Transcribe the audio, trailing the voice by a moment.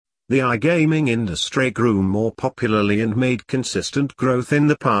The iGaming industry grew more popularly and made consistent growth in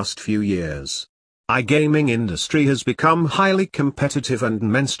the past few years. iGaming industry has become highly competitive and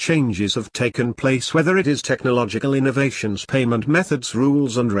immense changes have taken place, whether it is technological innovations, payment methods,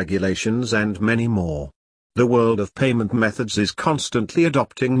 rules and regulations and many more. The world of payment methods is constantly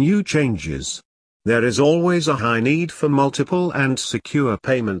adopting new changes. There is always a high need for multiple and secure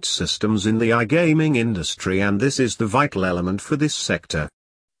payment systems in the iGaming industry, and this is the vital element for this sector.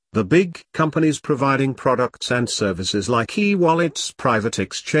 The big companies providing products and services like e-wallets, private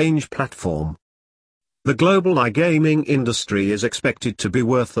exchange platform. The global iGaming industry is expected to be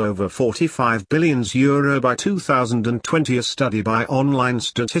worth over €45 billion by 2020, a study by online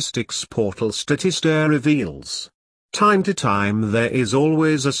statistics portal Statista reveals. Time to time there is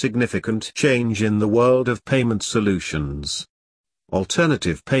always a significant change in the world of payment solutions.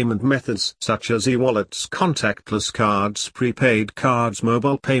 Alternative payment methods such as e-wallets, contactless cards, prepaid cards,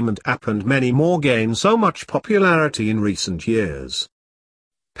 mobile payment app and many more gain so much popularity in recent years.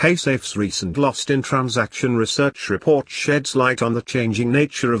 PaySafe's recent Lost in Transaction research report sheds light on the changing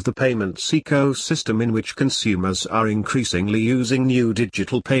nature of the payments ecosystem, in which consumers are increasingly using new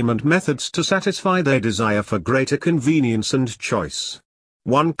digital payment methods to satisfy their desire for greater convenience and choice.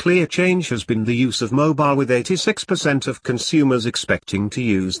 One clear change has been the use of mobile, with 86% of consumers expecting to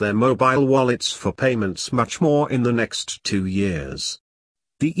use their mobile wallets for payments much more in the next 2 years.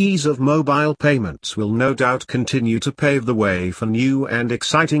 The ease of mobile payments will no doubt continue to pave the way for new and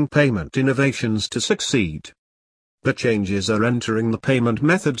exciting payment innovations to succeed. The changes are entering the payment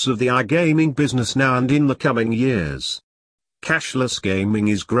methods of the iGaming business now and in the coming years. Cashless gaming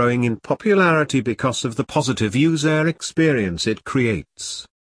is growing in popularity because of the positive user experience it creates.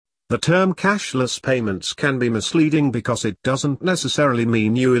 The term cashless payments can be misleading because it doesn't necessarily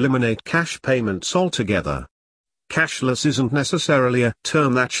mean you eliminate cash payments altogether. Cashless isn't necessarily a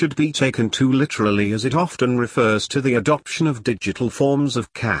term that should be taken too literally, as it often refers to the adoption of digital forms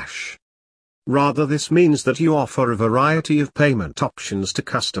of cash. Rather, this means that you offer a variety of payment options to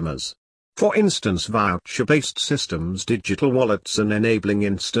customers. For instance, voucher-based systems, digital wallets and enabling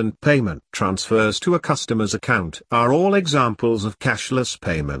instant payment transfers to a customer's account are all examples of cashless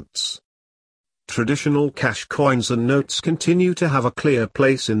payments. Traditional cash coins and notes continue to have a clear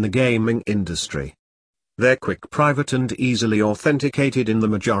place in the gaming industry. They're quick, private and easily authenticated in the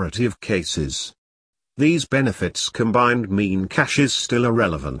majority of cases. These benefits combined mean cash is still a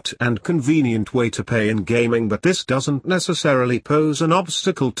relevant and convenient way to pay in gaming, but this doesn't necessarily pose an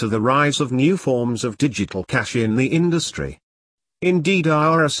obstacle to the rise of new forms of digital cash in the industry. Indeed,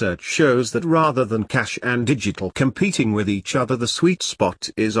 our research shows that rather than cash and digital competing with each other, the sweet spot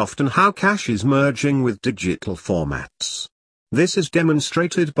is often how cash is merging with digital formats. This is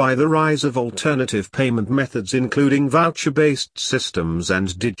demonstrated by the rise of alternative payment methods, including voucher-based systems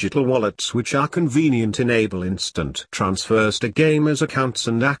and digital wallets, which are convenient, enable instant transfers to gamers' accounts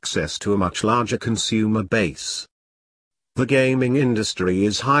and access to a much larger consumer base. The gaming industry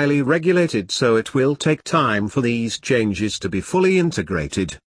is highly regulated, so it will take time for these changes to be fully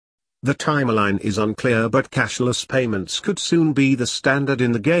integrated. The timeline is unclear, but cashless payments could soon be the standard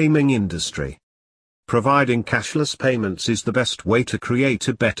in the gaming industry. Providing cashless payments is the best way to create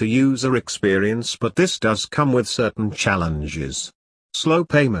a better user experience, but this does come with certain challenges. Slow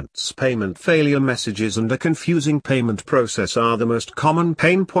payments, payment failure messages and a confusing payment process are the most common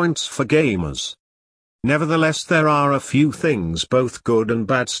pain points for gamers. Nevertheless, there are a few things, both good and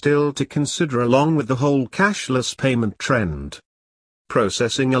bad, still to consider along with the whole cashless payment trend.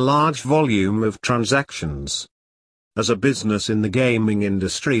 Processing a large volume of transactions. As a business in the gaming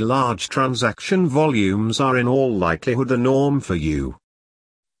industry, large transaction volumes are in all likelihood the norm for you.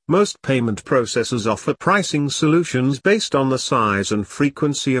 Most payment processors offer pricing solutions based on the size and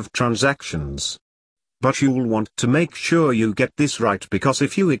frequency of transactions. But you'll want to make sure you get this right, because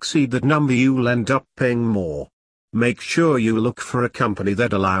if you exceed that number you'll end up paying more. Make sure you look for a company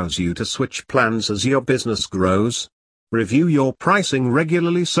that allows you to switch plans as your business grows. Review your pricing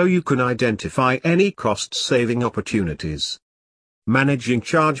regularly so you can identify any cost-saving opportunities. Managing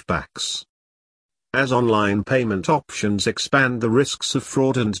chargebacks. As online payment options expand, the risks of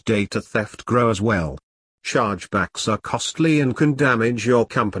fraud and data theft grow as well. Chargebacks are costly and can damage your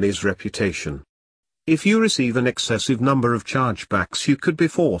company's reputation. If you receive an excessive number of chargebacks, you could be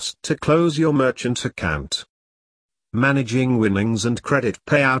forced to close your merchant account. Managing winnings and credit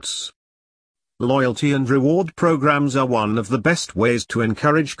payouts. Loyalty and reward programs are one of the best ways to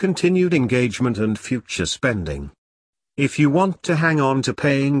encourage continued engagement and future spending. If you want to hang on to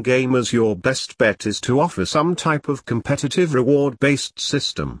paying gamers, your best bet is to offer some type of competitive reward-based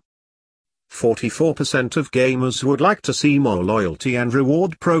system. 44% of gamers would like to see more loyalty and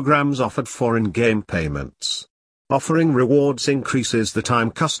reward programs offered for in-game payments. Offering rewards increases the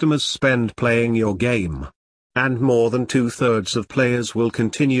time customers spend playing your game. And more than 2/3 of players will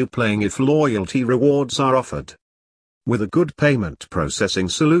continue playing if loyalty rewards are offered. With a good payment processing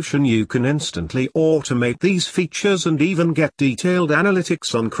solution, you can instantly automate these features and even get detailed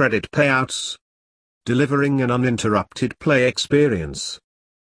analytics on credit payouts, delivering an uninterrupted play experience.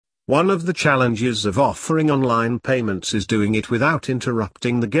 One of the challenges of offering online payments is doing it without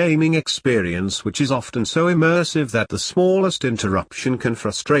interrupting the gaming experience, which is often so immersive that the smallest interruption can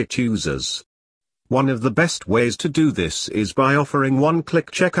frustrate users. One of the best ways to do this is by offering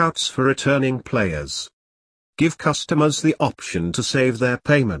one-click checkouts for returning players. Give customers the option to save their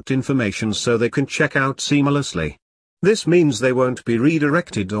payment information so they can check out seamlessly. This means they won't be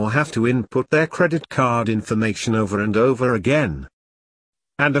redirected or have to input their credit card information over and over again.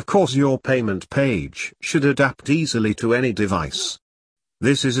 And of course, your payment page should adapt easily to any device.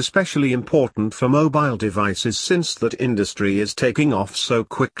 This is especially important for mobile devices since that industry is taking off so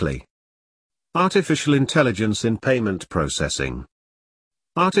quickly. Artificial intelligence in payment processing.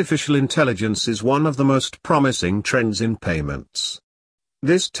 Artificial intelligence is one of the most promising trends in payments.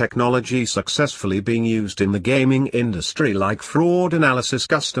 This technology successfully being used in the gaming industry like fraud analysis,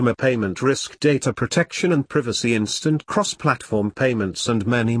 customer payment risk, data protection and privacy, instant cross-platform payments and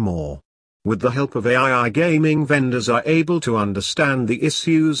many more. With the help of AI, iGaming vendors are able to understand the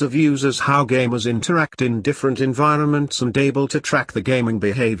issues of users, how gamers interact in different environments, and able to track the gaming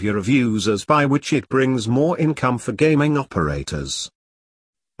behavior of users, by which it brings more income for gaming operators.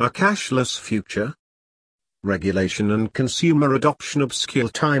 A cashless future? Regulation and consumer adoption obscure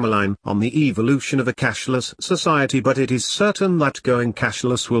timeline on the evolution of a cashless society, but it is certain that going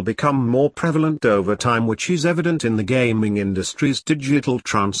cashless will become more prevalent over time, which is evident in the gaming industry's digital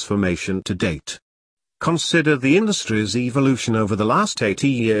transformation to date. Consider the industry's evolution over the last 80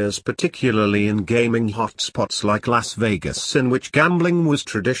 years, particularly in gaming hotspots like Las Vegas, in which gambling was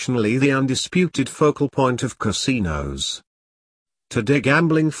traditionally the undisputed focal point of casinos. Today,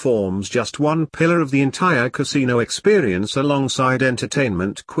 gambling forms just one pillar of the entire casino experience alongside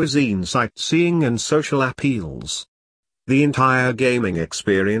entertainment, cuisine, sightseeing and social appeals. The entire gaming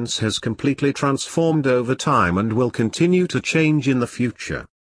experience has completely transformed over time and will continue to change in the future.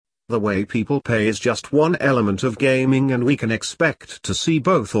 The way people pay is just one element of gaming, and we can expect to see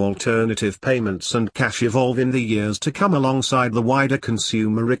both alternative payments and cash evolve in the years to come alongside the wider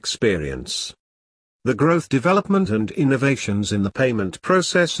consumer experience. The growth, development and innovations in the payment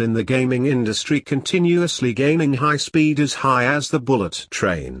process in the gaming industry continuously gaining high speed as high as the bullet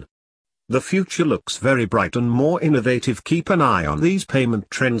train. The future looks very bright and more innovative. Keep an eye on these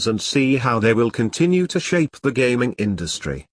payment trends and see how they will continue to shape the gaming industry.